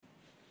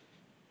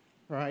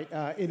All right.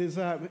 It is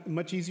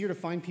much easier to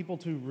find people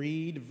to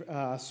read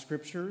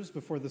scriptures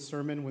before the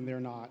sermon when they're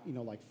not,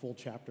 like full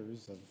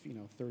chapters of,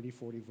 30,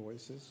 40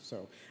 voices.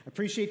 So I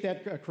appreciate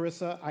that,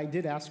 Carissa. I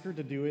did ask her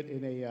to do it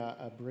in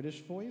a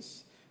British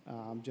voice,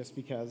 just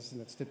because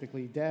that's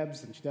typically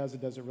Deb's, and she does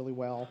it really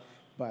well,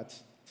 but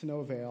to no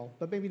avail.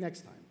 But maybe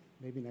next time.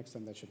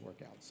 That should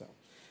work out. So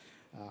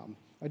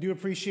I do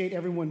appreciate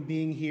everyone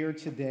being here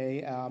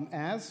today.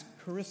 As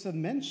Carissa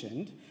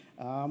mentioned,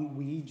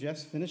 we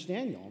just finished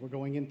Daniel. We're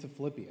going into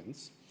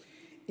Philippians.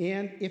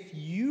 And if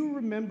you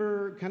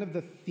remember kind of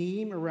the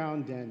theme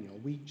around Daniel,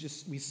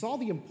 we saw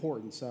the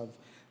importance of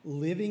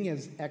living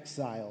as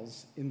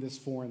exiles in this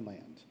foreign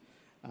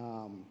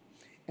land.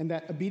 And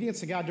that obedience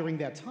to God during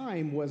that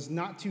time was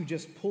not to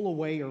just pull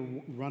away or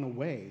run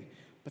away,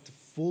 but to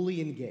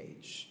fully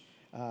engage,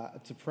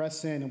 to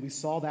press in. And we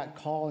saw that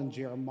call in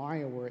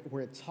Jeremiah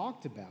where it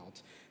talked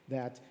about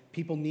that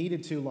people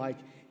needed to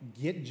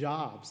get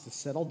jobs, to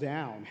settle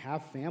down,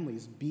 have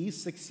families, be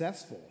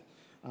successful.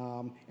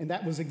 And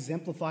that was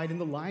exemplified in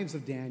the lives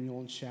of Daniel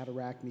and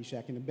Shadrach,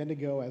 Meshach, and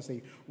Abednego as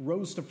they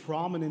rose to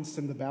prominence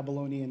in the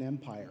Babylonian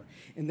Empire.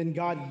 And then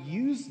God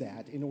used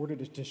that in order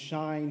to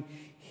shine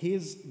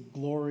his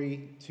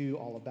glory to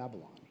all of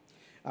Babylon.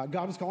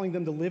 God was calling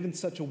them to live in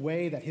such a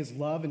way that his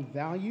love and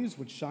values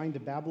would shine to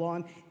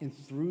Babylon and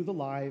through the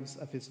lives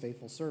of his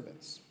faithful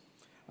servants.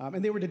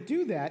 And they were to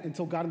do that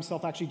until God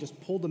himself actually just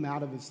pulled them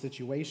out of his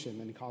situation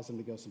and caused them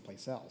to go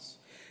someplace else.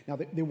 Now,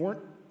 they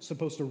weren't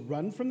supposed to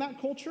run from that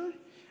culture,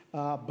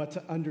 but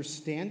to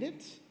understand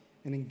it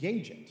and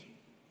engage it.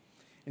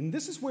 And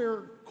this is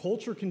where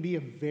culture can be a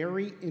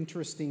very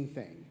interesting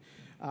thing.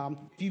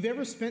 If you've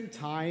ever spent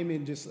time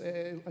in just,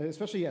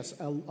 especially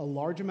a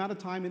large amount of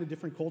time in a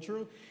different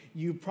culture,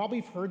 you've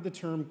probably heard the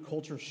term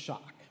culture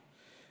shock.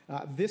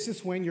 This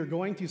is when you're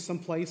going to some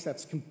place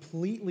that's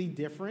completely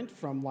different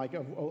from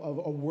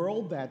a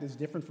world that is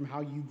different from how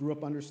you grew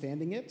up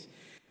understanding it.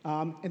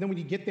 And then when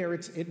you get there,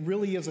 it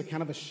really is a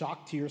kind of a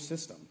shock to your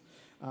system.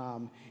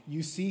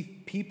 You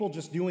see people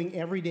just doing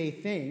everyday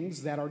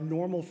things that are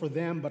normal for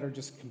them but are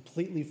just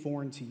completely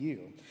foreign to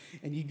you.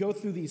 And you go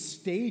through these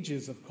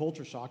stages of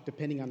culture shock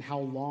depending on how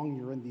long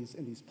you're in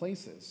these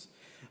places.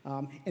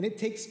 And it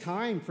takes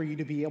time for you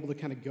to be able to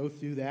kind of go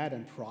through that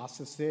and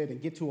process it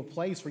and get to a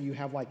place where you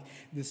have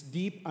this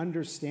deep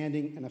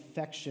understanding and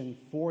affection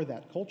for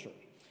that culture.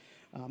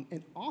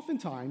 And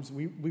oftentimes,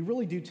 we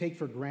really do take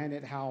for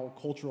granted how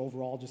culture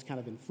overall just kind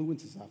of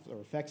influences us or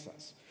affects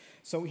us.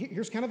 So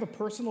here's kind of a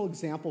personal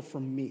example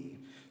from me.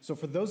 So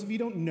for those of you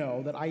who don't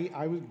know, that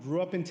I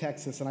grew up in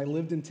Texas, and I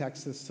lived in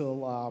Texas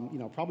till,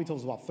 probably till I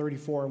was about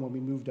 34 when we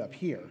moved up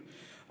here.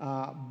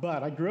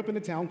 But I grew up in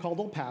a town called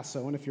El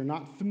Paso, and if you're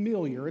not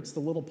familiar, it's the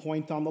little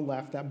point on the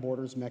left that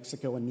borders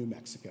Mexico and New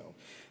Mexico.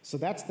 So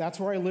that's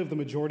where I lived the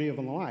majority of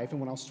my life.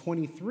 And when I was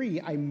 23,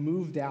 I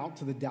moved out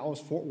to the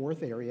Dallas-Fort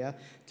Worth area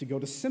to go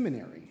to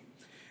seminary.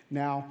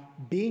 Now,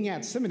 being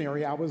at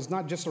seminary, I was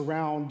not just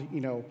around,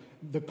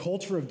 the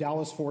culture of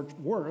Dallas-Fort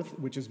Worth,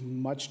 which is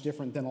much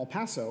different than El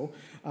Paso,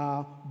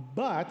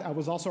 but I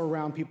was also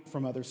around people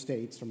from other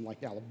states, from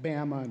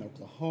Alabama and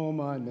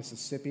Oklahoma and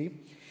Mississippi.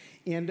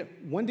 And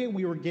one day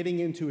we were getting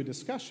into a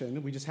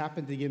discussion. We just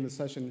happened to get in the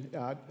session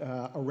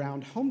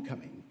around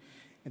homecoming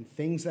and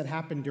things that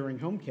happened during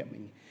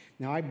homecoming.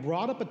 Now, I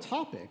brought up a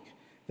topic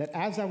that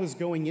as I was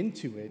going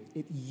into it,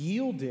 it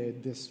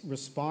yielded this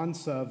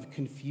response of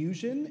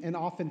confusion and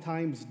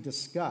oftentimes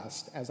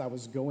disgust as I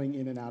was going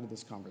in and out of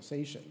this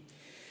conversation.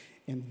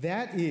 And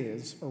that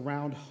is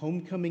around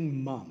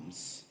homecoming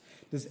mums.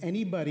 Does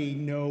anybody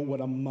know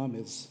what a mum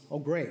is? Oh,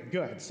 great,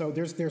 good. So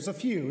there's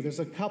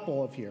a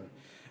couple of here.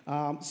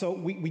 So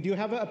we do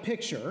have a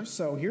picture.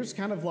 So here's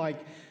kind of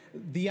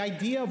the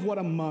idea of what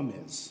a mum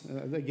is.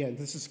 Again,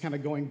 this is kind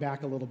of going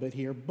back a little bit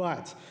here,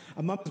 but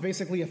a mum is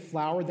basically a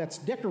flower that's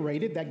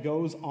decorated that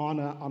goes on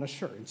a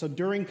shirt. And so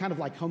during kind of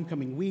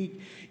homecoming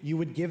week, you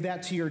would give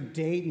that to your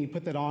date and you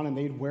put that on and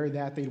they'd wear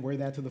that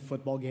to the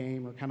football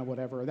game or kind of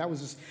whatever. That was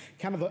just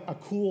kind of a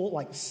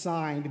cool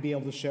sign to be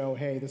able to show,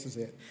 hey, this is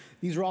it.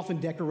 These are often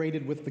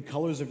decorated with the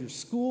colors of your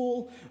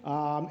school,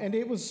 and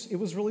it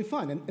was really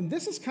fun. And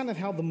this is kind of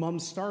how the mum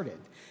started.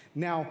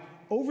 Now,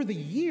 over the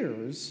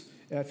years,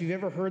 if you've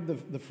ever heard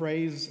the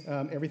phrase,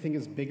 everything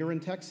is bigger in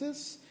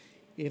Texas,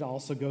 it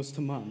also goes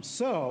to mums.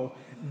 So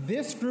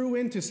this grew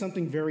into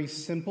something very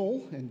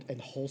simple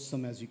and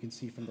wholesome, as you can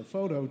see from the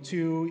photo,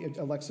 to,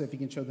 Alexa, if you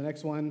can show the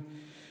next one,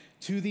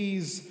 to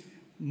these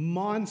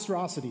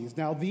monstrosities.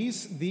 Now,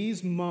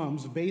 these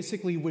mums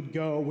basically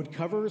would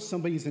cover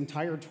somebody's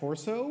entire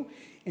torso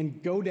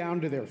and go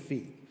down to their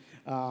feet.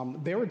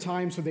 There were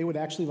times where they would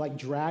actually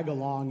drag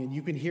along, and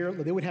you can hear,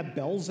 they would have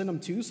bells in them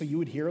too, so you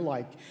would hear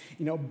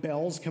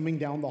bells coming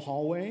down the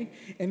hallway.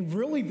 And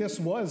really this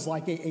was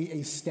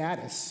a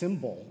status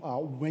symbol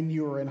when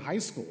you were in high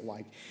school.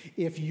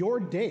 If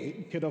your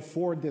date could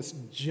afford this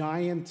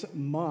giant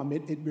mum,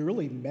 it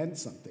really meant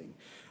something.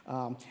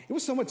 It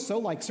was so much so,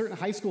 like, certain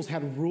high schools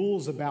had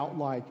rules about,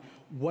 like,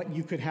 what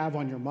you could have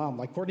on your mom.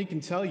 Like, Courtney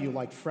can tell you,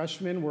 like,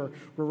 freshmen were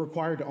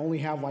required to only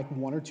have, like,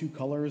 1 or 2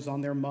 colors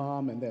on their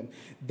mom, and then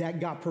that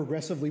got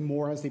progressively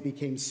more as they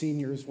became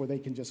seniors, where they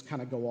can just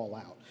kind of go all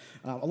out.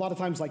 A lot of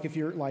times, like, if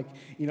you're, like,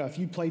 if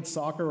you played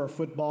soccer or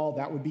football,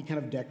 that would be kind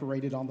of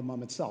decorated on the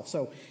mom itself.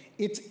 So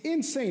it's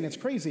insane. It's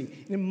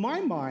crazy. In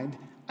my mind,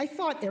 I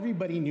thought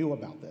everybody knew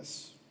about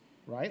this,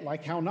 right?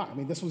 Like, how not? I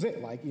mean, this was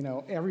it. Like,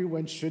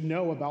 everyone should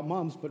know about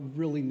moms, but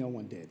really no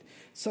one did.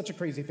 Such a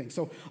crazy thing.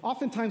 So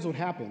oftentimes what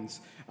happens,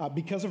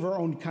 because of our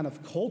own kind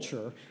of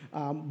culture,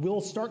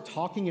 we'll start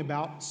talking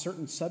about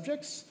certain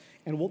subjects,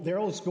 and there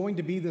is going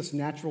to be this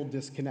natural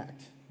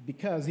disconnect.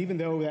 Because even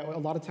though a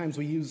lot of times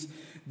we use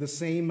the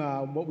same,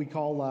 what we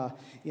call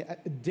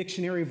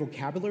dictionary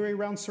vocabulary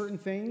around certain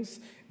things,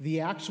 the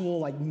actual,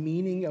 like,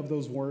 meaning of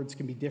those words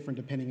can be different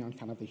depending on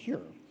kind of the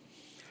hearer.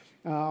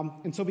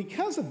 And so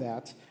because of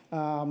that,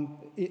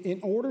 in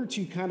order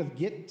to kind of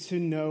get to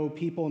know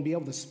people and be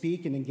able to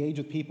speak and engage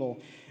with people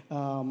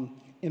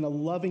in a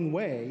loving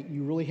way,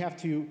 you really have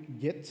to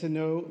get to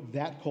know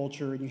that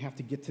culture, and you have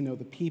to get to know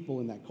the people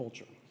in that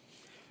culture.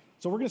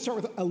 So we're going to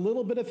start with a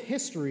little bit of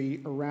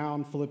history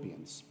around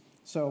Philippians.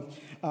 So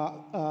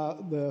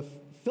the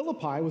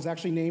Philippi was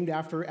actually named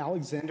after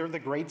Alexander the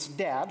Great's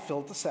dad,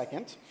 Philip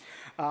II.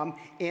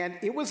 And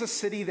it was a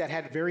city that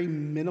had very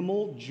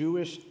minimal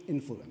Jewish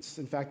influence.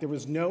 In fact, there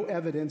was no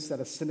evidence that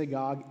a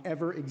synagogue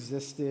ever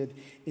existed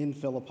in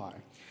Philippi.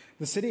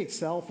 The city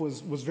itself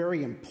was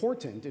very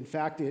important. In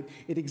fact, it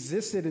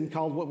existed in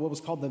what was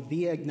called the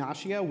Via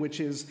Egnatia, which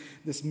is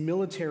this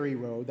military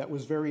road that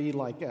was very,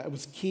 it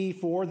was key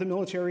for the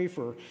military,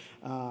 for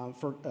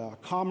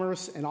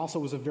commerce, and also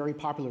was a very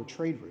popular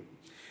trade route.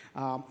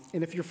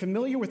 And if you're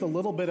familiar with a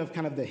little bit of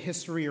kind of the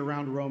history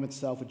around Rome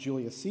itself with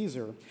Julius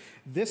Caesar,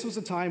 this was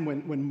a time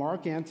when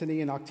Mark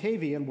Antony and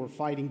Octavian were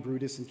fighting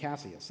Brutus and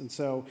Cassius. And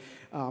so,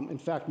 in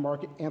fact,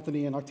 Mark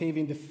Antony and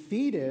Octavian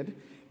defeated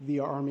the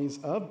armies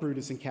of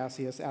Brutus and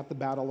Cassius at the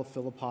Battle of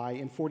Philippi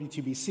in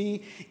 42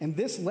 BC, and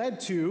this led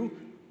to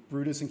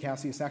Brutus and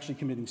Cassius actually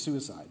committing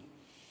suicide.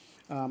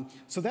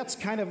 So that's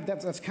kind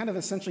of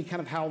essentially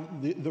kind of how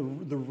the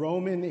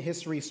Roman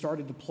history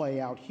started to play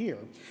out here.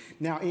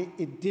 Now,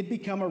 it did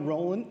become a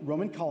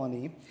Roman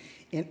colony,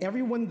 and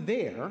everyone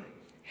there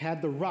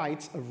had the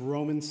rights of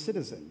Roman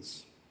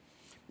citizens.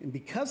 And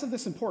because of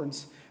this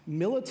importance,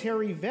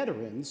 military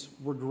veterans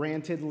were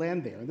granted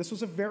land there. And this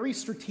was a very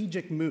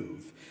strategic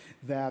move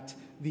that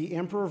the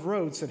Emperor of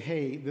Rhodes said,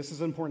 hey, this is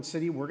an important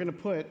city. We're going to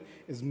put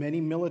as many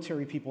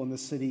military people in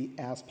this city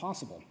as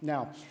possible.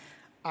 Now,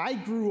 I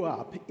grew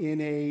up in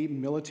a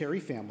military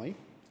family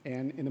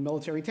and in a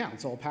military town.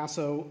 So El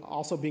Paso,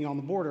 also being on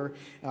the border,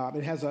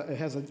 it has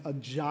a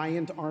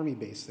giant army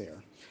base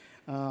there.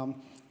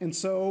 And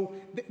so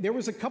there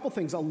was a couple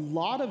things. A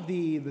lot of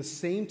the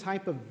same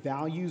type of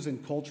values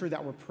and culture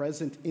that were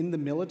present in the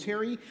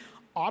military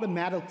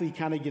automatically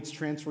kind of gets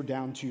transferred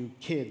down to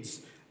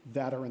kids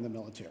that are in the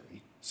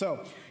military.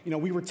 So,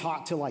 we were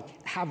taught to, like,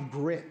 have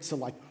grit, to,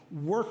 like,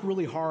 work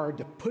really hard,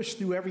 to push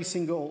through every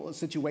single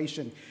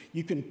situation.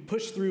 You can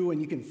push through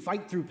and you can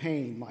fight through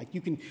pain. Like,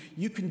 you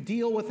can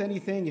deal with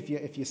anything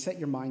if you set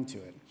your mind to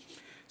it.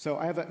 So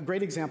I have a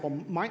great example.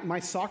 My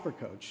soccer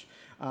coach,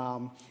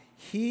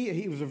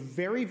 he was a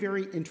very,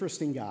 very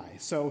interesting guy.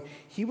 So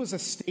he was a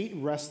state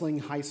wrestling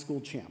high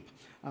school champ.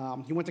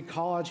 He went to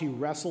college. He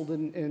wrestled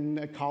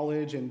in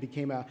college and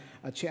became a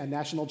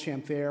national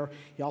champ there.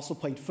 He also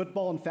played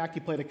football. In fact, he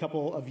played a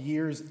couple of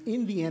years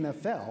in the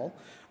NFL.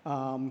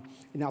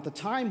 Now, at the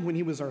time when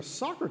he was our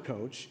soccer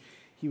coach,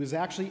 he was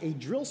actually a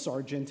drill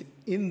sergeant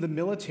in the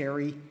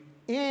military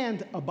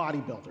and a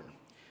bodybuilder.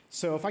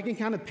 So if I can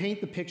kind of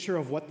paint the picture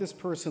of what this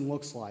person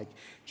looks like,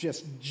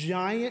 just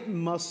giant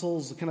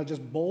muscles kind of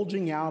just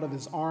bulging out of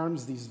his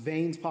arms, these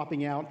veins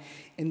popping out,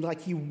 and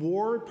like he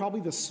wore probably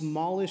the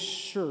smallest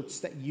shirts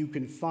that you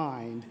can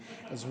find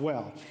as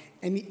well.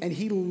 And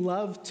he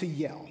loved to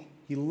yell.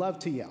 He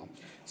loved to yell.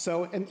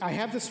 So, and I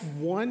have this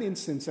one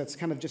instance that's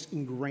kind of just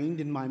ingrained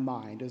in my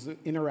mind as an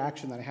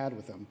interaction that I had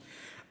with him.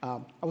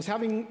 I was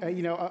having,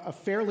 a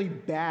fairly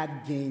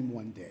bad game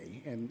one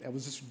day, and I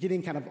was just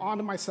getting kind of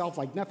onto myself,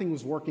 like nothing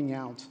was working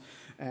out,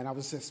 and I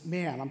was just,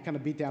 I'm kind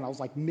of beat down. I was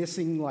like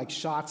missing like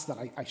shots that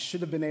I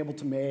should have been able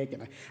to make,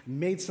 and I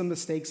made some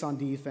mistakes on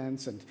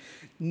defense. And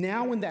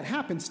now when that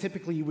happens,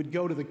 typically you would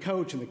go to the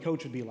coach, and the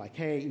coach would be like,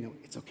 hey,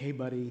 it's okay,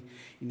 buddy,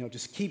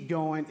 just keep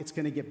going, it's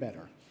going to get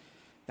better.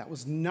 That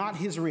was not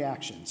his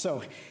reaction.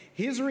 So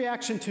his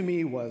reaction to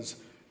me was,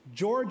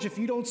 George, if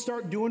you don't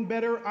start doing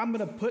better, I'm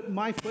going to put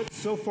my foot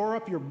so far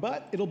up your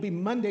butt, it'll be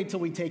Monday till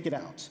we take it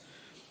out.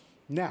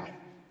 Now,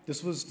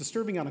 this was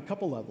disturbing on a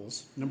couple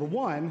levels. Number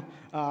one,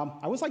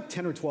 I was like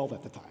 10 or 12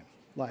 at the time.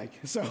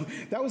 So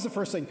that was the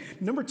first thing.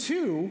 Number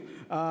two,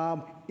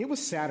 it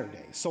was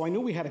Saturday. So I knew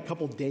we had a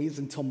couple days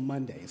until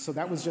Monday. So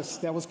that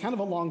was kind of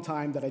a long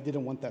time that I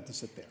didn't want that to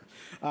sit there.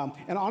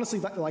 And honestly,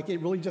 it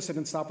really just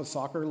didn't stop with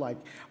soccer. Like,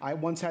 I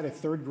once had a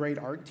third grade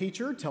art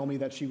teacher tell me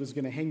that she was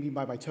going to hang me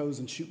by my toes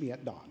and shoot me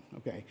at dawn.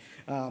 Okay.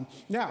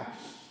 Now,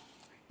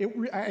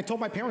 I told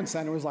my parents that,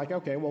 and it was like,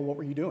 okay, well, what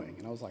were you doing?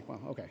 And I was like, well,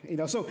 okay.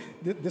 So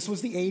this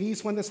was the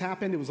 80s when this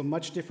happened. It was a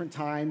much different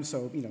time.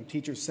 So,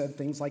 teachers said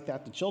things like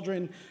that to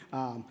children.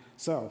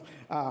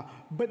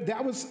 But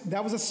that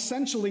was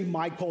essentially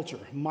my culture.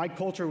 My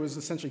culture was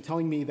essentially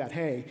telling me that,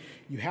 hey,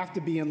 you have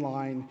to be in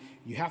line,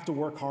 you have to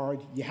work hard,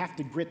 you have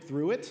to grit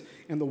through it,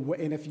 and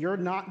if you're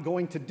not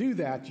going to do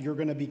that, you're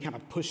going to be kind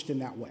of pushed in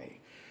that way.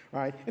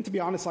 Right? And to be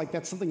honest,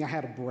 that's something I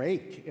had to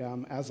break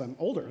as I'm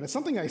older. And it's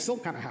something I still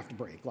kind of have to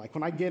break. Like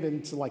when I get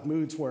into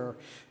moods where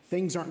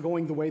things aren't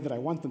going the way that I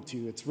want them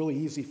to, it's really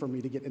easy for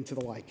me to get into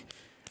the all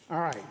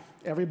right,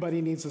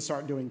 everybody needs to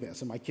start doing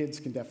this. And my kids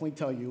can definitely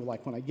tell you,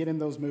 when I get in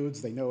those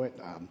moods, they know it.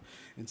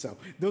 And so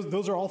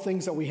those are all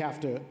things that we have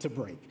to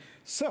break.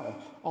 So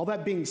all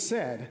that being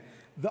said,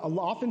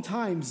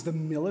 oftentimes the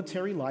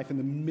military life and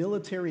the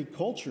military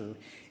culture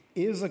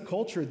is a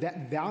culture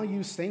that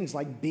values things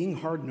like being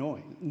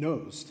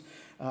hard-nosed,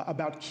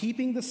 about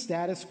keeping the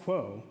status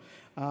quo,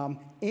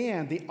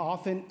 and they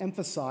often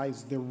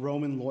emphasize their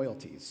Roman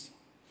loyalties.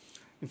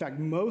 In fact,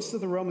 most of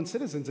the Roman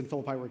citizens in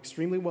Philippi were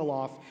extremely well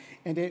off,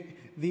 and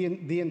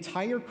the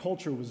entire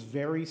culture was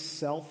very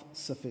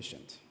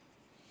self-sufficient.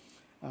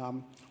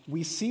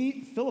 We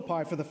see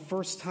Philippi for the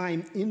first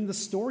time in the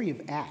story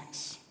of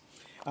Acts.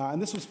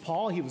 And this was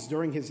Paul. He was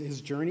during his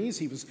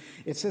journeys.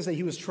 It says that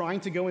he was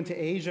trying to go into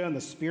Asia, and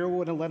the Spirit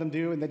wouldn't let him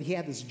do. And then he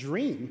had this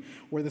dream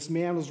where this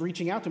man was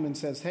reaching out to him and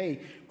says, hey,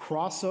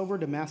 cross over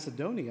to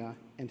Macedonia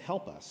and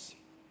help us.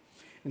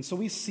 And so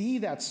we see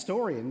that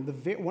story. And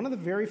one of the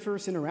very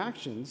first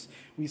interactions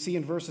we see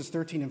in verses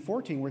 13 and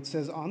 14, where it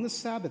says, on the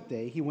Sabbath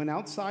day, he went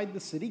outside the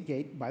city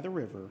gate by the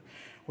river,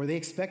 where they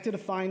expected to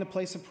find a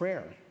place of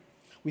prayer.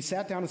 We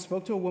sat down and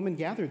spoke to a woman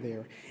gathered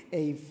there.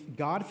 A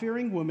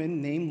God-fearing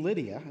woman named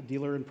Lydia, a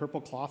dealer in purple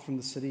cloth from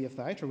the city of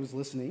Thyatira, was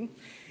listening,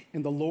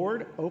 and the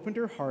Lord opened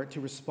her heart to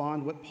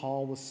respond what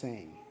Paul was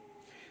saying.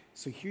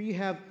 So here you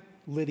have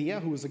Lydia,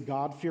 who was a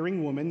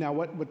God-fearing woman. Now,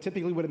 what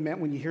typically would have meant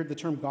when you hear the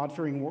term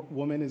God-fearing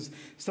woman is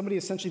somebody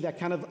essentially that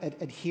kind of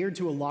adhered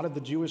to a lot of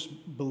the Jewish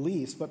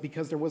beliefs, but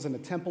because there wasn't a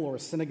temple or a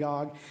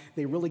synagogue,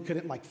 they really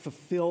couldn't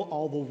fulfill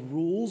all the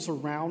rules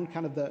around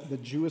kind of the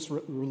Jewish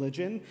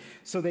religion.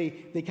 So they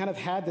kind of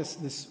had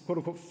this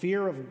quote-unquote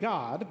fear of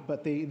God,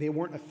 but they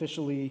weren't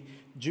officially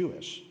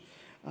Jewish.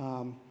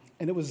 And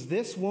it was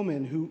this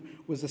woman who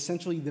was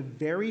essentially the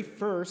very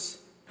first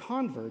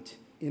convert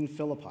in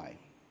Philippi.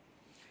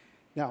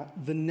 Now,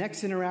 the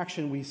next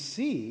interaction we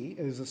see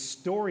is a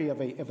story of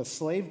a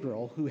slave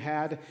girl who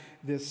had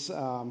this,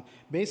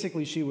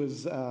 basically she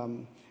was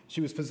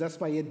possessed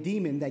by a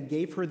demon that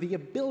gave her the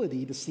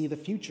ability to see the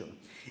future.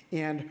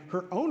 And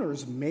her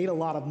owners made a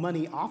lot of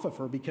money off of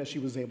her because she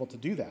was able to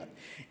do that.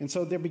 And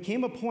so there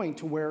became a point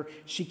to where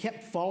she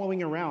kept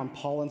following around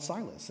Paul and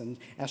Silas. And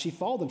as she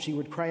followed them, she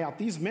would cry out,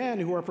 these men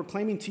who are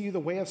proclaiming to you the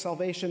way of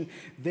salvation,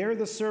 they're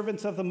the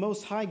servants of the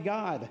Most High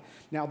God.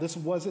 Now,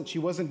 she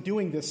wasn't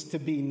doing this to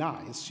be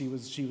nice. She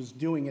was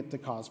doing it to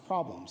cause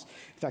problems.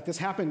 In fact, this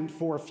happened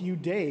for a few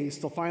days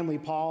till finally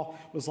Paul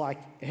was like,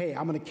 hey,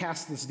 I'm going to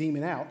cast this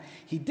demon out.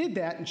 He did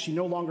that, and she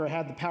no longer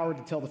had the power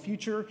to tell the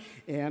future,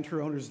 and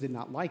her owners did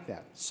not like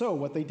that. So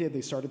what they did,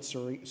 they started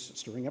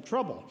stirring up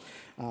trouble.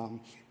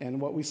 And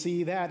what we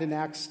see that in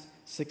Acts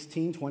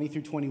 16, 20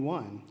 through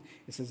 21,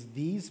 it says,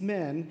 these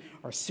men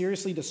are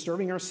seriously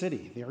disturbing our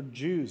city. They are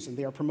Jews, and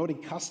they are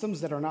promoting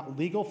customs that are not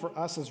legal for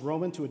us as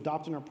Roman to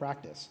adopt in our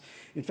practice.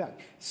 In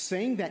fact,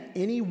 saying that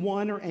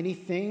anyone or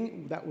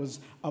anything that was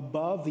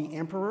above the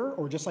emperor,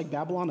 or just like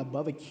Babylon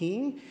above a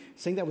king,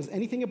 saying that was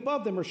anything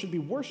above them or should be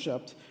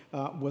worshipped,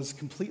 was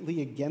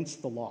completely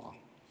against the law.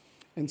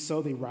 And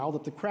so they riled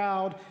up the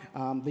crowd.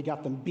 They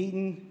got them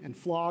beaten and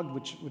flogged,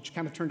 which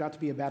kind of turned out to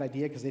be a bad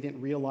idea because they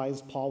didn't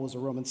realize Paul was a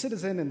Roman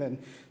citizen, and then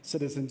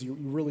citizens, you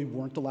really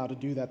weren't allowed to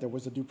do that. There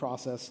was a due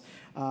process.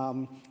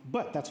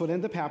 But that's what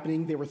ended up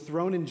happening. They were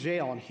thrown in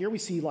jail. And here we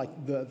see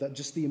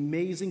just the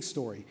amazing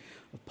story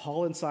of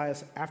Paul and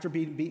Silas after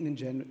being beaten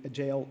in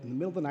jail in the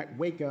middle of the night,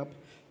 wake up,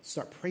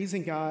 start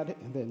praising God,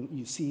 and then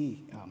you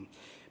see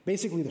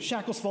basically the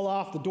shackles fall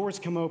off, the doors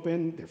come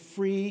open, they're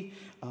free,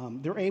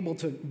 they're able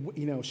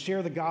to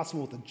share the gospel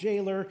with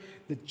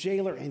the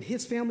jailer and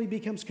his family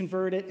becomes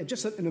converted, and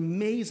just an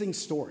amazing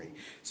story.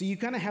 So you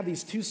kind of have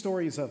these two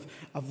stories of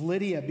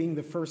Lydia being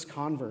the first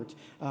convert,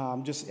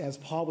 just as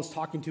Paul was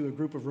talking to a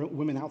group of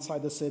women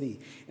outside the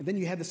city, and then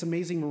you had this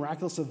amazing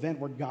miraculous event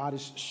where God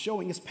is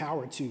showing his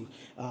power to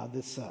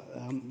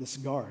this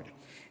guard.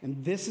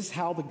 And this is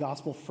how the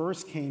gospel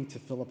first came to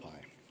Philippi.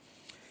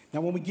 Now,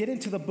 when we get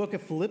into the book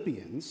of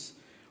Philippians,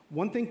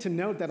 one thing to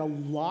note that a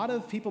lot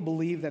of people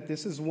believe that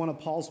this is one of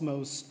Paul's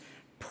most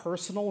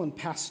personal and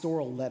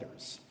pastoral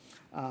letters.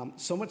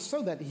 So much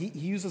so that he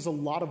uses a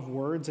lot of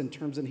words and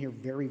terms in here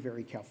very,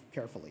 very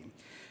carefully.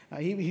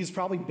 He's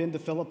probably been to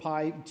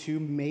Philippi 2,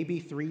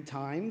 maybe 3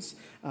 times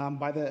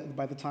by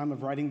the time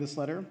of writing this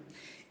letter.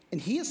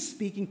 And he is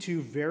speaking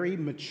to very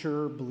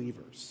mature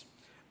believers.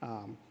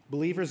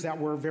 Believers that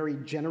were very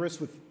generous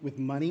with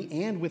money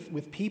and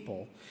with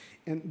people.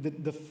 And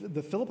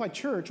the Philippi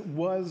church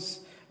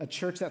was a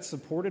church that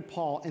supported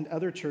Paul and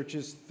other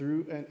churches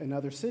in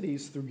other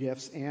cities through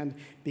gifts and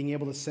being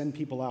able to send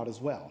people out as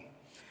well.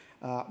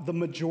 The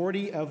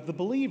majority of the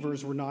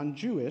believers were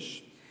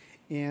non-Jewish,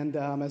 and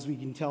as we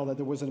can tell that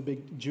there wasn't a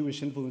big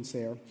Jewish influence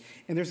there.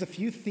 And there's a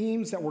few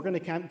themes that we're going to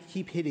kind of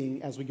keep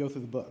hitting as we go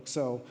through the book.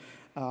 So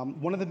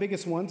one of the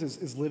biggest ones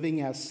is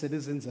living as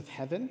citizens of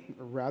heaven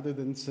rather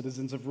than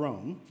citizens of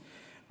Rome.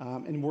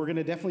 And we're going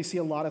to definitely see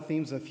a lot of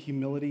themes of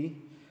humility,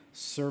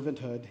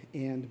 servanthood,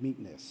 and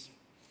meekness.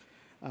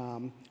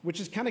 Which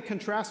is kind of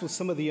contrasts with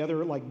some of the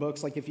other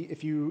books. Like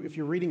if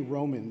you're reading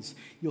Romans,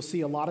 you'll see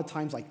a lot of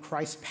times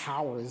Christ's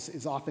power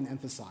is often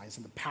emphasized,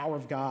 and the power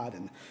of God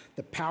and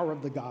the power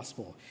of the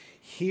gospel.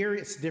 Here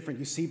it's different.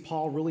 You see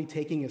Paul really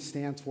taking a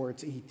stance where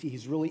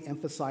he's really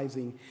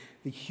emphasizing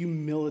the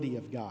humility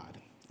of God.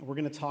 And we're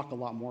going to talk a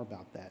lot more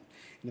about that.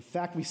 And in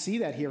fact, we see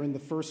that here in the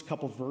first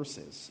couple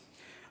verses.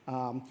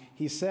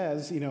 He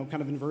says,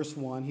 kind of in verse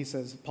 1, he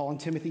says, Paul and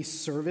Timothy,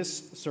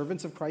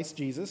 servants of Christ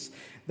Jesus.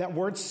 That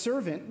word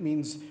servant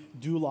means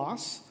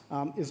doulos,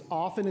 is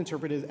often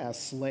interpreted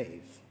as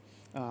slave.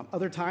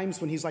 Other times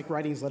when he's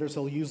writing his letters,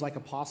 he'll use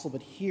apostle,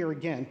 but here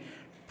again,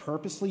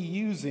 purposely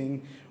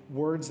using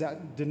words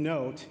that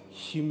denote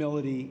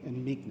humility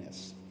and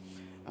meekness.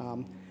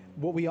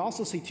 What we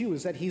also see too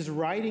is that he's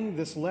writing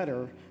this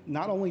letter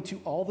not only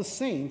to all the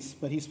saints,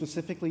 but he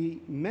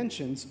specifically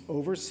mentions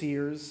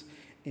overseers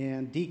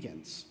and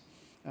deacons.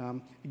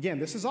 Again,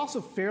 this is also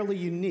fairly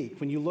unique.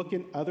 When you look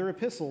in other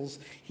epistles,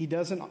 he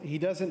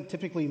doesn't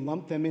typically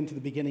lump them into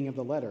the beginning of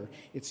the letter.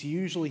 It's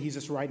usually he's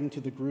just writing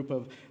to the group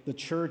of the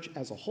church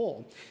as a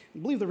whole. I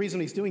believe the reason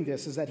he's doing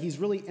this is that he's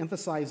really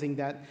emphasizing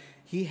that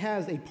he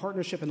has a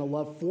partnership and a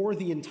love for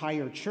the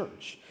entire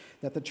church,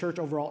 that the church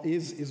overall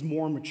is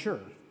more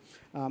mature.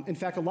 In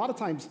fact, a lot of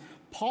times,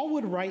 Paul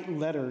would write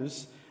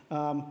letters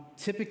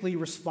typically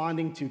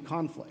responding to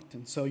conflict.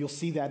 And so you'll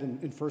see that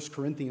in 1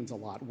 Corinthians a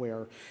lot,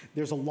 where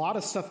there's a lot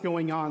of stuff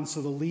going on.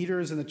 So the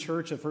leaders in the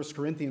church of 1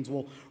 Corinthians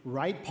will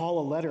write Paul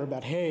a letter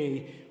about,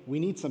 hey, we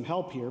need some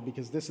help here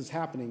because this is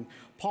happening.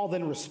 Paul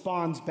then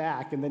responds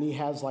back, and then he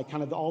has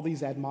kind of all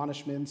these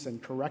admonishments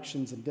and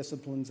corrections and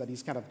disciplines that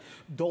he's kind of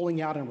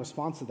doling out in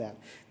response to that.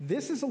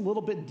 This is a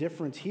little bit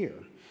different here.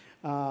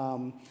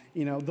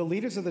 The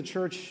leaders of the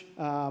church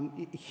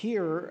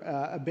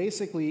here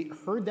basically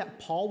heard that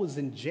Paul was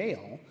in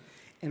jail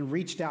and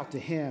reached out to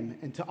him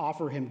and to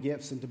offer him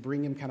gifts and to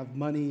bring him kind of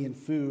money and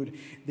food.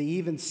 They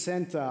even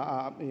sent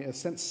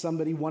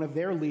somebody, one of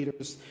their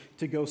leaders,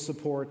 to go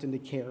support and to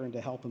care and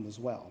to help him as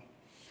well.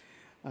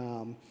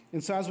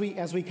 And so as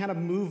we kind of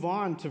move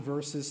on to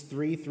verses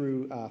 3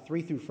 through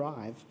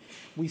 5,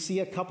 we see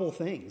a couple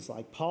things.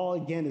 Paul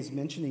again is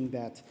mentioning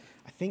that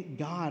I thank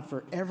God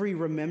for every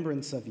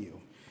remembrance of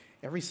you.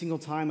 Every single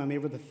time I'm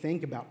able to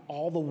think about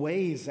all the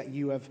ways that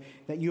you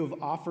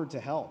have offered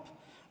to help.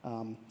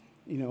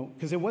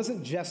 Because it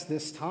wasn't just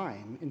this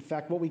time. In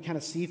fact, what we kind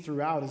of see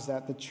throughout is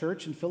that the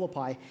church in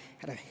Philippi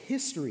had a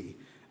history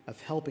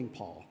of helping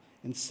Paul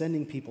and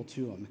sending people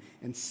to him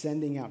and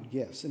sending out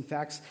gifts. In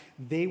fact,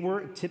 they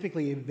were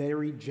typically a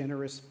very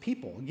generous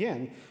people.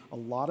 Again, a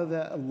lot of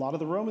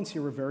the Romans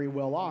here were very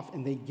well off,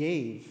 and they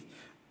gave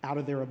out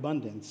of their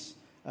abundance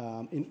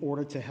in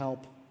order to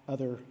help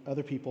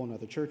other people in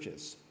other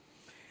churches.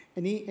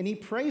 And he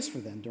prays for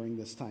them during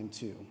this time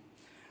too.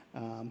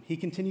 He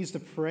continues to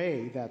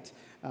pray that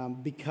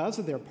because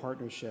of their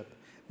partnership,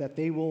 that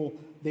they will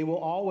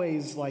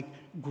always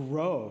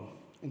grow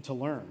and to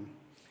learn.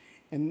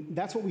 And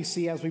that's what we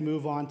see as we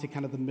move on to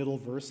kind of the middle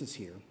verses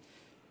here.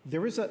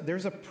 There's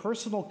a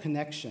personal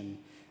connection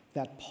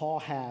that Paul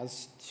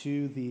has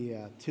to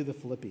the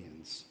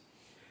Philippians.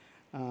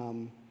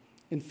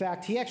 In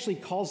fact, he actually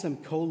calls them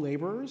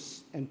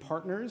co-laborers and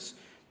partners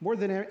more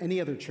than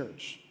any other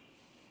church.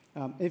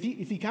 If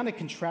you kind of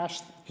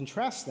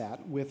contrast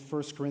that with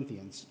 1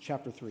 Corinthians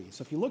chapter 3.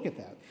 So if you look at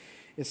that,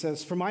 it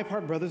says, "For my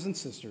part, brothers and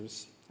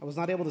sisters, I was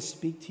not able to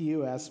speak to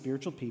you as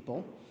spiritual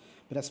people,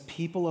 but as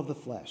people of the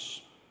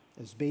flesh,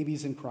 as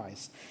babies in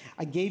Christ.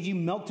 I gave you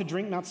milk to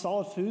drink, not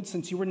solid food,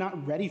 since you were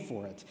not ready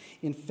for it.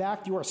 In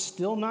fact, you are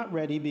still not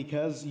ready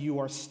because you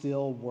are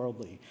still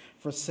worldly.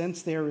 For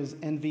since there is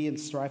envy and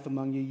strife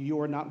among you,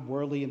 you are not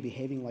worldly and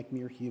behaving like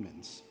mere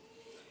humans."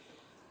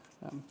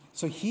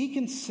 So he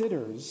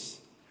considers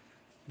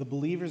the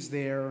believers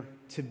there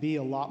to be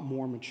a lot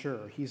more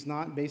mature. He's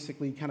not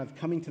basically kind of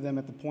coming to them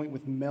at the point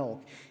with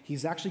milk.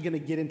 He's actually going to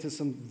get into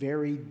some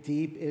very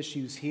deep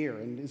issues here,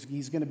 and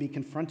he's going to be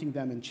confronting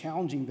them and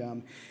challenging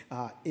them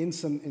in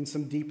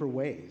some deeper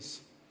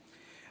ways.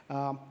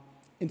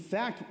 In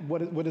fact,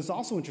 what is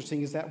also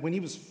interesting is that when he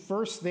was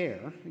first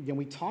there, again,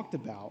 we talked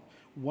about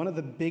one of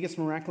the biggest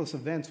miraculous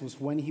events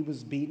was when he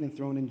was beaten and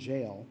thrown in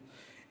jail.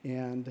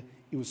 And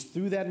it was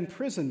through that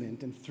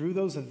imprisonment and through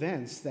those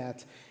events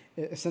that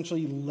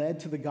essentially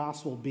led to the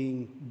gospel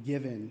being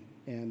given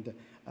and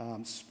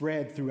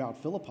spread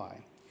throughout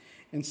Philippi.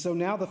 And so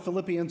now the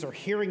Philippians are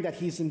hearing that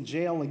he's in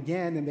jail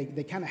again, and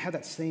they kind of have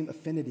that same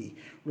affinity,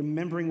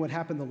 remembering what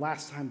happened the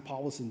last time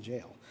Paul was in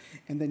jail.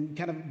 And then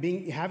kind of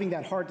having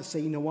that heart to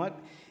say, you know what?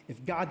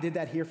 If God did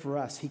that here for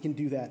us, he can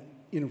do that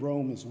in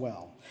Rome as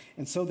well.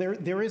 And so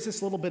there is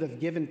this little bit of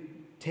give and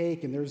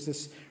take, and there's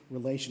this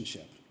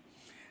relationship.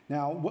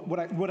 Now,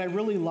 what I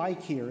really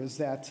like here is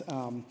that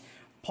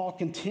Paul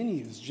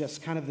continues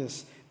just kind of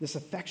this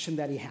affection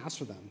that he has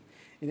for them.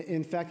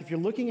 In fact, if you're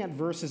looking at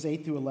verses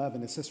 8 through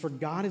 11, it says, "For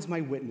God is my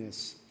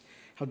witness,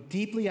 how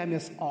deeply I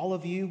miss all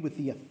of you with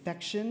the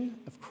affection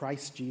of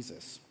Christ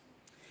Jesus."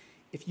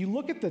 If you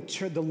look at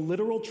the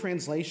literal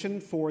translation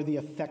for the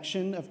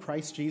affection of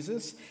Christ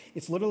Jesus,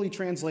 it's literally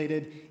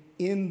translated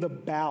in the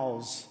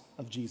bowels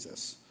of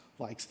Jesus.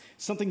 Like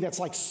something that's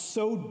like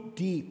so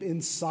deep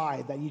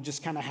inside that you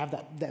just kind of have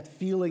that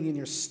feeling in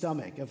your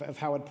stomach of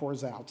how it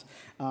pours out.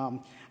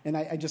 And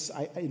I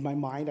in my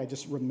mind, I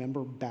just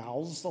remember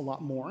bowels a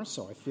lot more.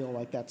 So I feel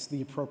like that's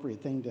the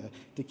appropriate thing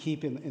to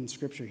keep in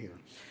Scripture here.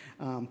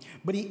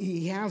 But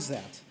he has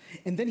that.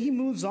 And then he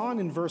moves on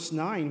in verse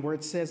 9 where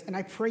it says, "And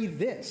I pray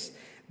this,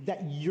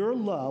 that your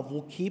love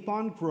will keep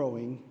on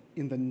growing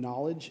in the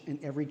knowledge and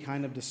every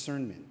kind of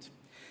discernment."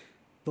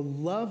 The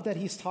love that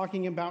he's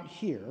talking about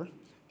here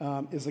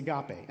is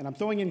agape. And I'm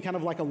throwing in kind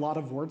of like a lot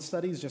of word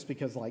studies just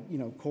because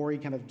Corey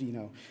kind of,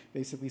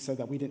 basically said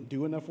that we didn't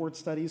do enough word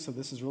studies. So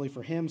this is really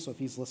for him. So if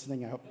he's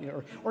listening, I hope,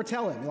 or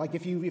tell him, like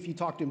if you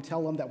talk to him,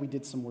 tell him that we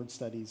did some word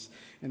studies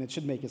and it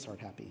should make his heart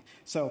happy.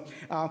 So,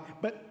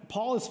 but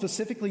Paul is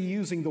specifically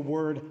using the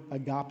word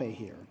agape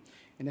here.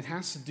 And it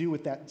has to do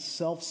with that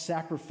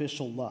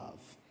self-sacrificial love.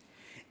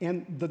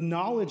 And the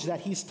knowledge that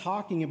he's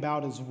talking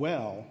about as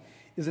well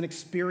is an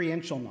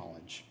experiential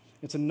knowledge.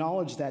 It's a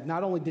knowledge that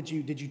not only did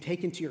you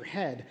take into your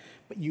head,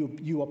 but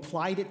you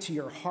applied it to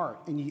your heart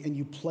and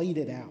you played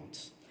it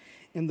out.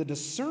 And the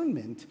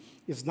discernment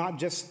is not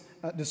just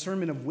a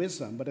discernment of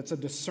wisdom, but it's a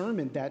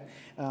discernment that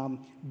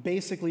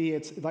basically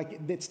it's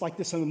like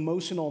this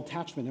emotional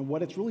attachment. And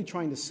what it's really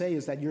trying to say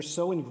is that you're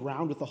so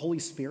inground with the Holy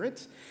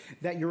Spirit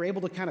that you're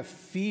able to kind of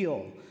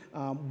feel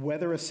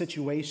whether a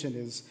situation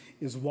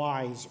is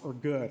wise or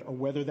good, or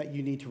whether that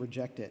you need to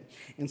reject it.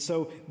 And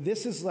so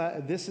this is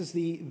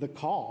the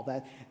call,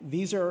 that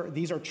these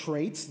are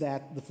traits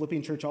that the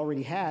Philippian church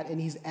already had,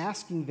 and he's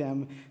asking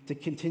them to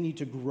continue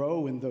to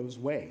grow in those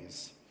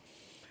ways.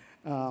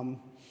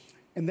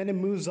 And then it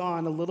moves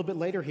on a little bit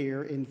later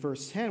here in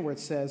verse 10 where it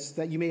says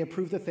that you may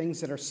approve the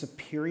things that are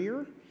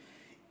superior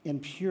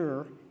and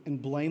pure and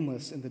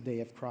blameless in the day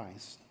of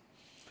Christ.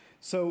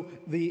 So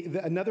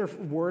another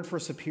word for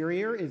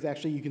superior is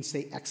actually, you can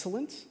say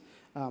excellent.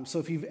 So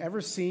if you've ever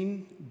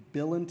seen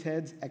Bill and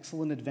Ted's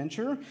Excellent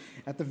Adventure,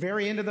 at the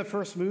very end of the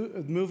first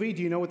movie,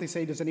 do you know what they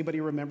say? Does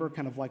anybody remember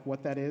kind of like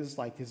what that is?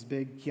 Like his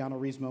big Keanu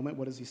Reeves moment?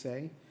 What does he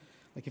say?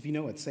 Like if you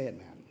know it, say it,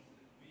 man.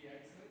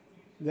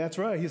 That's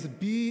right. He said,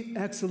 "Be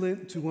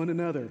excellent to one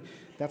another."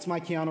 That's my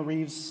Keanu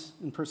Reeves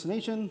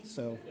impersonation,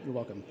 so you're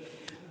welcome.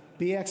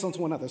 Be excellent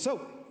to one another.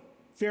 So,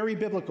 very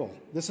biblical.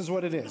 This is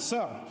what it is.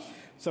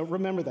 So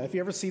remember that. If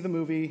you ever see the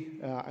movie,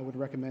 I would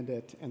recommend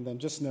it. And then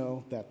just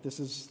know that this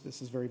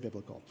is very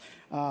biblical.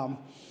 And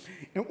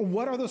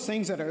what are those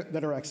things that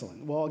are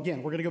excellent? Well,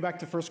 again, we're going to go back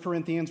to 1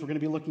 Corinthians. We're going to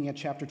be looking at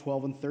chapter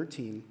 12 and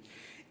 13.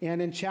 And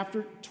in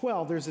chapter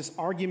 12, there's this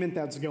argument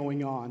that's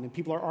going on, and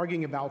people are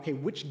arguing about, okay,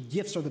 which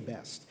gifts are the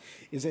best?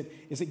 Is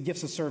it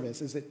gifts of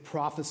service? Is it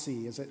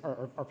prophecy? Is it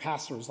our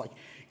pastors? Like,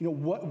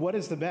 what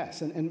is the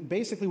best? And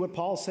basically what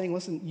Paul is saying,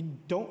 listen, you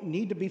don't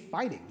need to be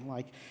fighting.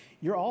 Like,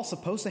 you're all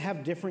supposed to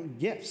have different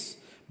gifts,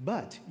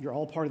 but you're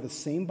all part of the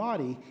same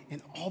body,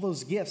 and all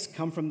those gifts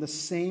come from the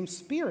same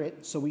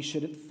Spirit, so we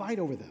shouldn't fight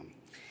over them.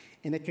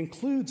 And it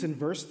concludes in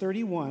verse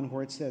 31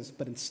 where it says,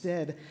 "But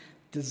instead,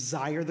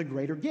 desire the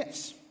greater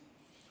gifts."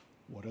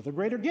 What are the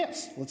greater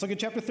gifts? Let's look at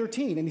chapter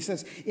 13. And he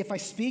says, "If I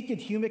speak in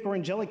humic or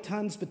angelic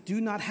tongues but do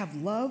not have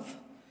love,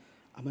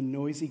 I'm a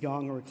noisy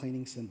gong or a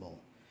clanging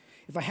cymbal.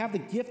 If I have the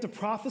gift of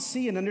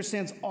prophecy and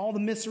understands all the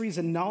mysteries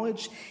and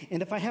knowledge,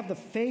 and if I have the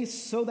faith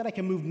so that I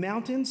can move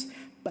mountains,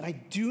 but I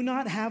do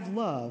not have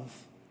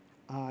love,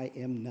 I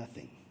am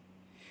nothing.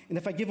 And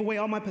if I give away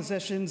all my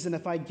possessions, and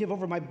if I give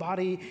over my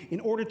body in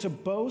order to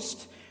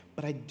boast,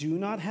 but I do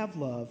not have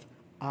love,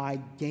 I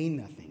gain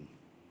nothing.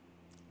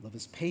 Love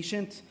is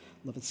patient.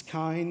 Love is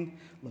kind.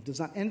 Love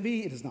does not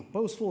envy. It is not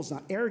boastful. It's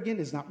not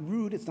arrogant. It's not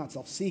rude. It's not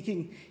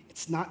self-seeking.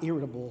 It's not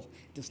irritable.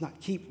 It does not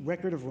keep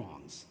record of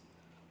wrongs.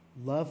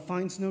 Love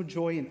finds no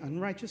joy in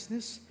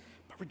unrighteousness,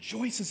 but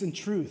rejoices in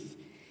truth.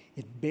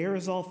 It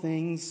bears all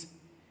things.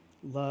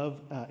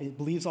 It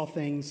believes all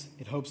things.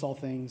 It hopes all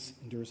things.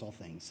 Endures all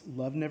things.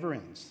 Love never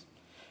ends.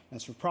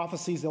 As for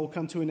prophecies, they will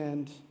come to an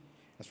end.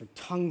 As for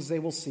tongues, they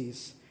will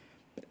cease.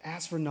 But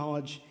as for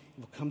knowledge, it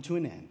will come to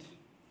an end.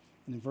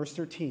 And in verse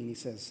 13, he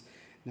says,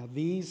 "Now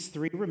these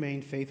three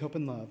remain, faith, hope,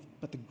 and love,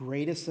 but the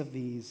greatest of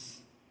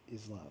these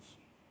is love."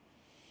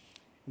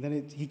 And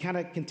then he kind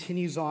of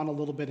continues on a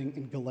little bit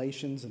in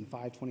Galatians in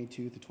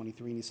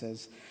 5:22-23,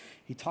 and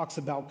he talks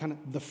about kind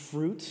of the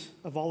fruit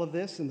of all of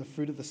this, and the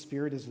fruit of the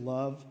Spirit is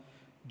love,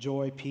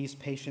 joy, peace,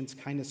 patience,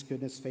 kindness,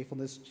 goodness,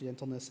 faithfulness,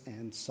 gentleness,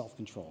 and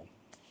self-control.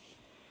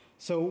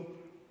 So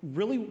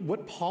really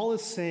what Paul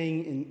is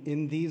saying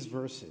in these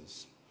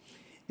verses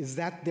is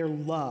that their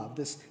love,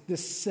 this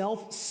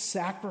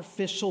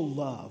self-sacrificial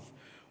love,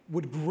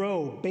 would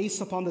grow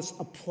based upon this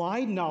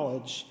applied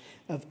knowledge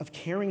of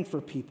caring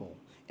for people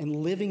and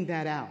living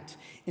that out.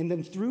 And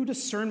then through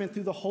discernment,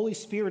 through the Holy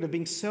Spirit, of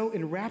being so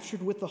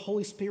enraptured with the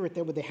Holy Spirit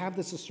that they have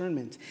this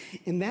discernment.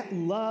 And that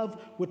love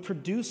would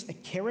produce a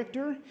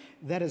character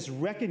that is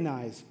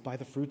recognized by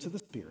the fruits of the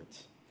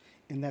Spirit.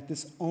 And that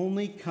this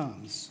only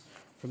comes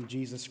from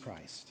Jesus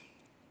Christ.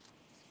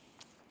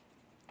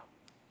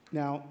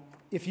 Now,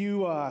 if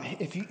you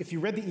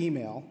read the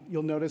email,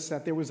 you'll notice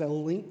that there was a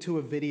link to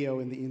a video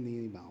in the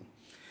email.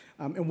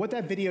 And what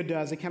that video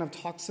does, it kind of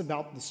talks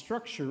about the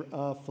structure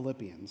of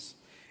Philippians,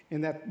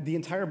 and that the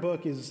entire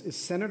book is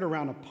centered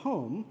around a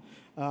poem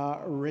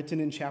written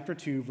in chapter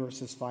 2,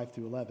 verses 5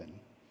 through 11.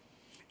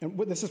 And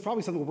this is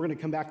probably something we're going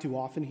to come back to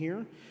often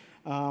here,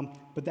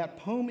 but that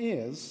poem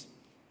is,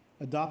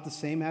 adopt the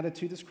same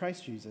attitude as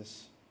Christ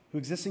Jesus, who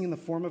existing in the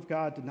form of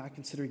God did not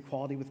consider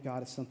equality with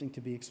God as something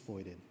to be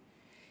exploited.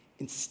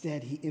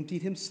 Instead, he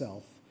emptied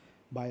himself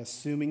by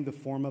assuming the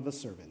form of a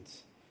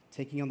servant,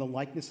 taking on the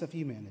likeness of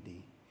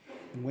humanity.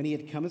 And when he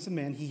had come as a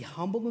man, he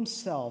humbled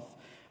himself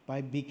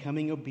by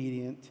becoming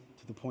obedient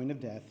to the point of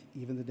death,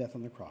 even the death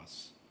on the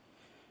cross.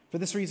 For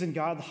this reason,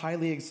 God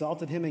highly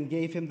exalted him and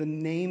gave him the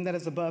name that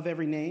is above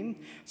every name,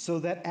 so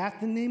that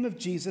at the name of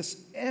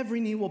Jesus, every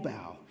knee will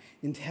bow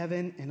in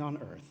heaven and on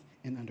earth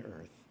and under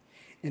earth.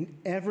 And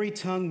every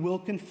tongue will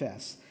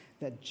confess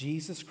that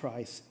Jesus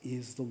Christ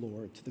is the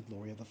Lord, to the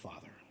glory of the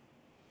Father.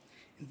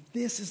 And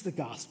this is the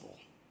gospel.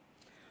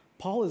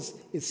 Paul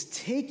is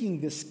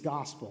taking this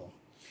gospel,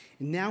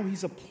 and now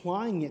he's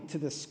applying it to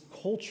this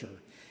culture,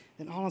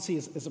 and honestly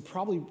is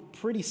probably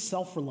pretty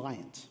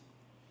self-reliant.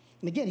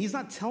 And again, he's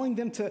not telling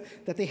them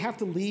that they have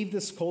to leave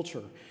this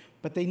culture,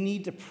 but they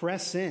need to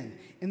press in,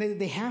 and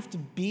they have to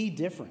be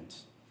different.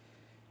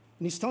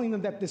 And he's telling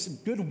them that this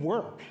good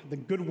work, the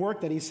good work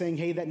that he's saying,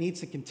 hey, that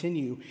needs to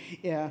continue,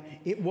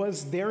 it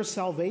was their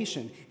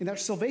salvation. And that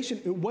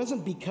salvation, it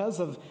wasn't because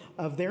of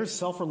their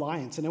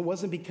self-reliance, and it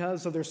wasn't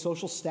because of their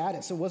social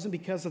status. It wasn't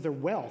because of their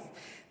wealth.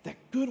 That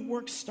good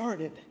work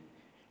started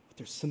with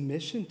their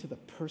submission to the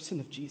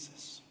person of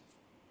Jesus.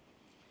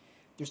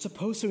 They're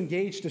supposed to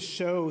engage to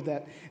show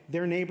that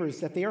their neighbors,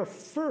 that they are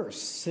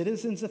first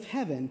citizens of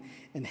heaven,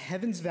 and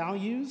heaven's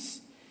values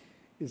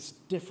is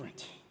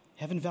different.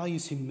 Heaven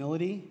values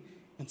humility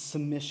and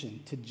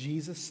submission to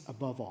Jesus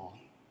above all.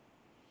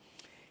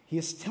 He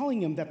is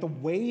telling them that the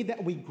way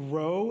that we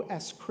grow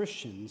as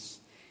Christians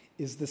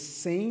is the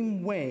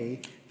same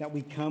way that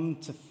we come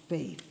to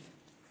faith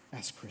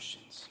as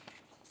Christians.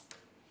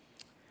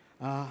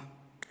 And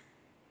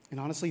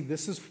honestly,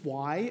 this is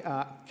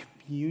why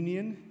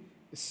communion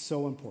is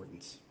so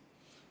important.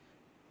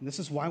 And this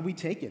is why we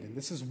take it. And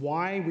this is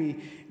why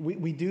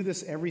we do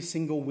this every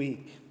single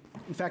week.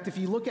 In fact, if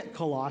you look at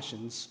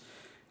Colossians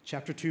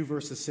chapter 2,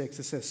 verses 6,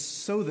 it says,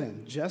 so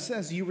then, just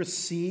as you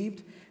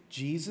received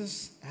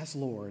Jesus as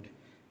Lord,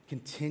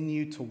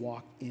 continue to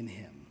walk in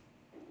him.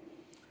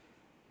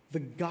 The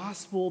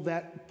gospel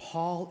that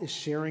Paul is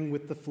sharing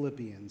with the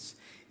Philippians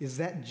is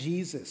that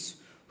Jesus,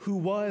 who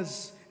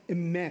was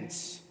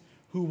immense,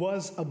 who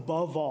was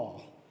above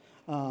all,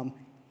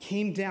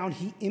 came down,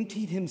 he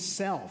emptied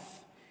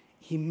himself.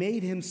 He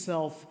made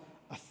himself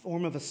a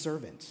form of a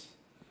servant.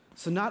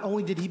 So not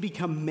only did he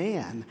become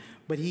man,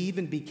 but he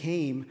even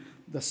became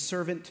the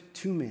servant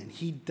to men.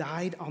 He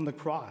died on the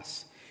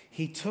cross.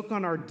 He took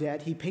on our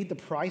debt. He paid the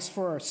price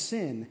for our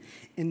sin.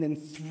 And then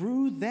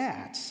through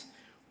that,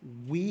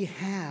 we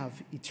have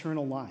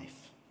eternal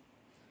life.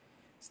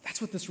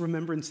 That's what this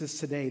remembrance is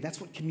today.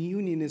 That's what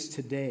communion is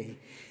today,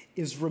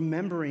 is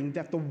remembering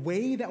that the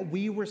way that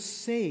we were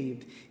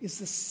saved is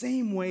the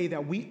same way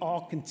that we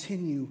all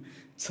continue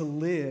to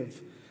live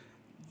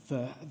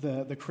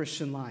the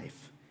Christian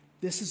life.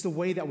 This is the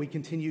way that we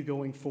continue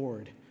going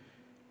forward,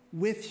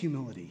 with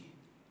humility,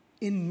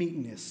 in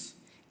meekness,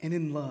 and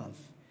in love,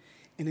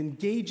 and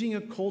engaging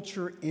a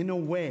culture in a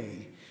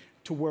way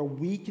to where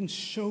we can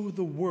show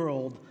the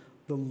world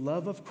the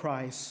love of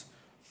Christ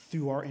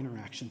through our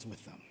interactions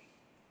with them.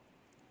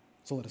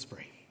 So let us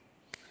pray.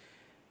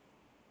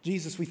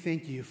 Jesus, we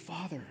thank you,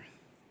 Father,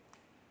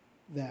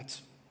 that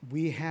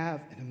we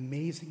have an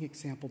amazing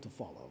example to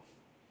follow.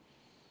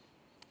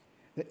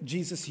 That,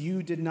 Jesus,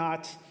 you did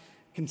not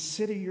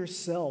consider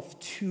yourself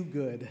too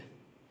good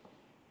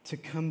to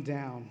come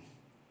down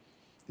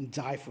and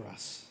die for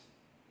us.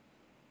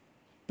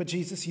 But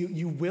Jesus,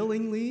 you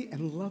willingly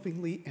and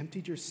lovingly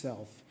emptied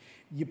yourself.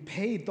 You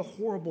paid the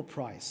horrible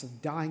price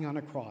of dying on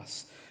a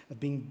cross, of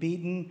being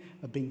beaten,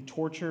 of being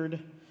tortured,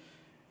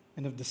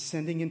 and of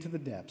descending into the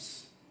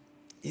depths,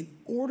 in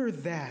order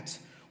that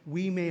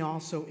we may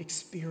also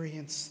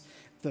experience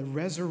the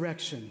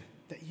resurrection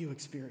that you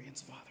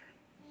experienced, Father.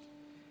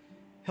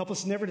 Help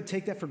us never to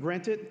take that for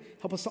granted.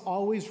 Help us to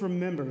always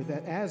remember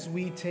that as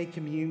we take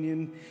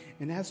communion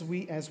and as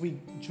we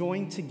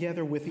join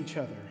together with each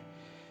other,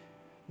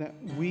 that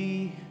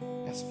we,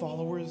 as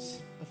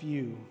followers of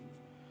you,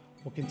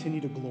 will continue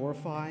to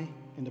glorify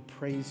and to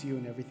praise you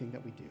in everything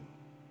that we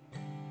do.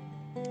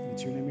 And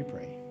it's your name we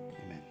pray.